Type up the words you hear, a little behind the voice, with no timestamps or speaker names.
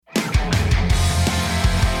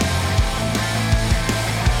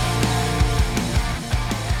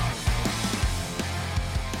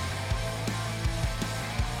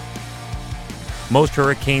most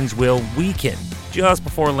hurricanes will weaken just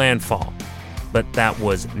before landfall. But that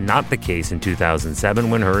was not the case in 2007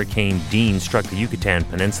 when Hurricane Dean struck the Yucatan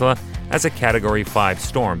Peninsula as a Category 5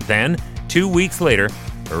 storm. Then, 2 weeks later,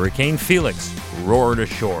 Hurricane Felix roared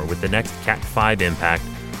ashore with the next Cat 5 impact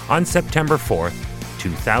on September 4th,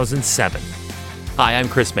 2007. Hi, I'm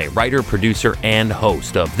Chris May, writer, producer, and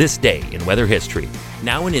host of This Day in Weather History,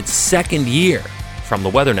 now in its second year from the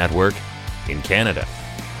Weather Network in Canada.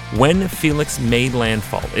 When Felix made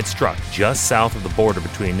landfall, it struck just south of the border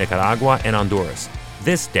between Nicaragua and Honduras.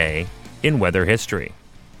 This day in weather history.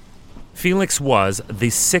 Felix was the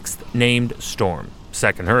sixth named storm,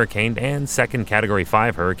 second hurricane, and second Category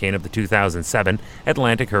 5 hurricane of the 2007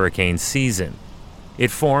 Atlantic hurricane season.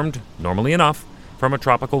 It formed, normally enough, from a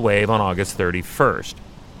tropical wave on August 31st.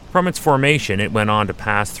 From its formation, it went on to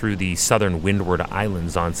pass through the southern Windward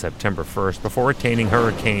Islands on September 1st before attaining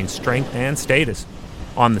hurricane strength and status.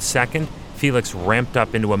 On the 2nd, Felix ramped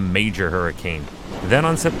up into a major hurricane. Then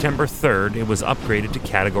on September 3rd, it was upgraded to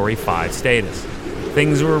Category 5 status.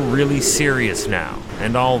 Things were really serious now,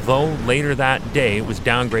 and although later that day it was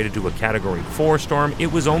downgraded to a Category 4 storm,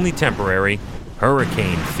 it was only temporary.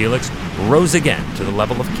 Hurricane Felix rose again to the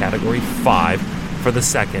level of Category 5 for the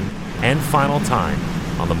second and final time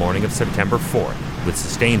on the morning of September 4th, with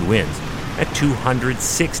sustained winds at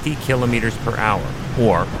 260 kilometers per hour,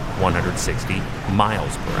 or 160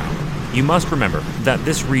 miles per hour. You must remember that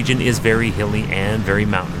this region is very hilly and very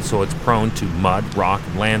mountainous, so it's prone to mud, rock,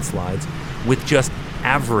 and landslides with just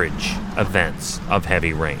average events of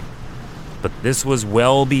heavy rain. But this was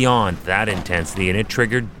well beyond that intensity, and it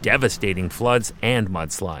triggered devastating floods and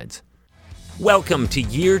mudslides. Welcome to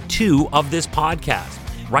year 2 of this podcast.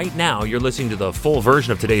 Right now, you're listening to the full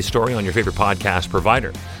version of today's story on your favorite podcast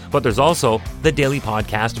provider. But there's also the daily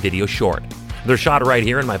podcast video short. They're shot right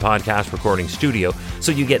here in my podcast recording studio,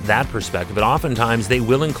 so you get that perspective. But oftentimes, they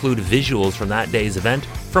will include visuals from that day's event,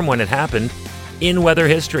 from when it happened, in weather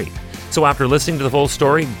history. So after listening to the full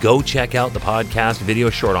story, go check out the podcast video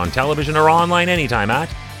short on television or online anytime at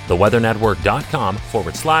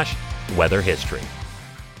theweathernetwork.com/weather history.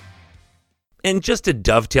 And just to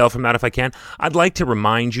dovetail from that, if I can, I'd like to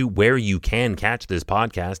remind you where you can catch this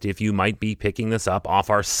podcast. If you might be picking this up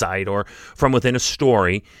off our site or from within a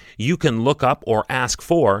story, you can look up or ask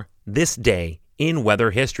for This Day in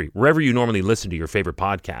Weather History, wherever you normally listen to your favorite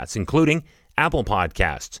podcasts, including Apple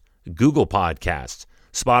Podcasts, Google Podcasts,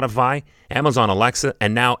 Spotify, Amazon Alexa,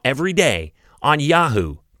 and now every day on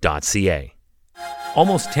yahoo.ca.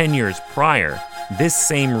 Almost 10 years prior, this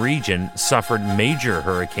same region suffered major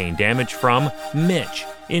hurricane damage from Mitch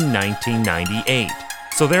in 1998.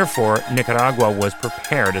 So therefore, Nicaragua was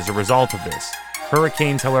prepared as a result of this.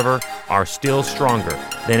 Hurricanes, however, are still stronger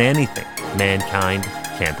than anything mankind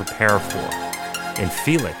can prepare for. And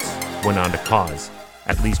Felix went on to cause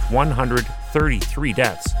at least 133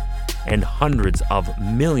 deaths and hundreds of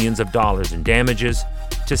millions of dollars in damages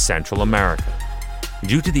to Central America.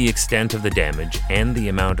 Due to the extent of the damage and the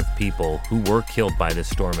amount of people who were killed by this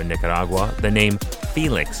storm in Nicaragua, the name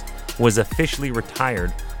Felix was officially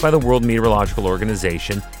retired by the World Meteorological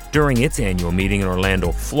Organization during its annual meeting in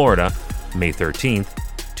Orlando, Florida, May 13,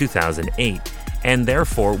 2008, and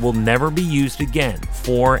therefore will never be used again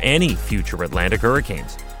for any future Atlantic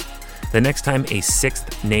hurricanes. The next time a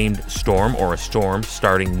sixth named storm or a storm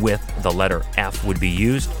starting with the letter F would be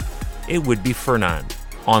used, it would be Fernand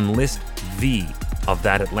on list V of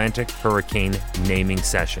that Atlantic hurricane naming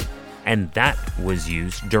session, and that was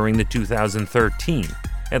used during the 2013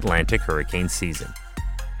 Atlantic hurricane season.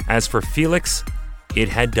 As for Felix, it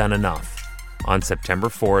had done enough on September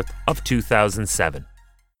 4th of 2007.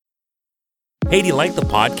 Hey, do you like the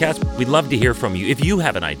podcast? We'd love to hear from you. If you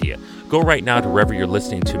have an idea, go right now to wherever you're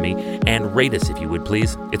listening to me and rate us if you would,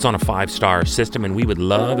 please. It's on a 5-star system, and we would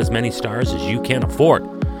love as many stars as you can afford.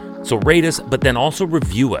 So rate us, but then also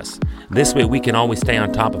review us. This way we can always stay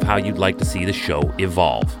on top of how you'd like to see the show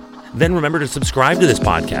evolve. Then remember to subscribe to this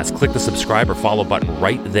podcast. Click the subscribe or follow button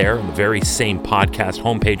right there on the very same podcast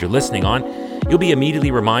homepage you're listening on. You'll be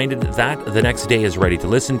immediately reminded that the next day is ready to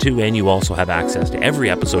listen to, and you also have access to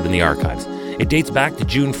every episode in the archives. It dates back to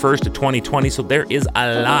June 1st of 2020, so there is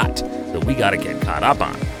a lot that we got to get caught up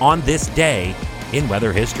on this day in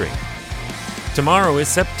weather history. Tomorrow is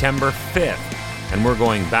September 5th. And we're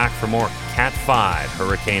going back for more Cat 5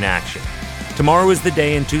 hurricane action. Tomorrow is the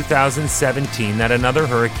day in 2017 that another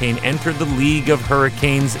hurricane entered the League of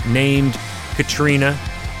Hurricanes named Katrina,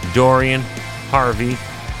 Dorian, Harvey,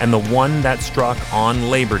 and the one that struck on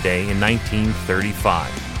Labor Day in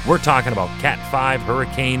 1935. We're talking about Cat 5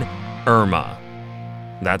 Hurricane Irma.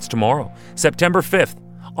 That's tomorrow, September 5th,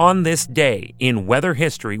 on this day in weather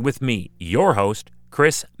history with me, your host,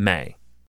 Chris May.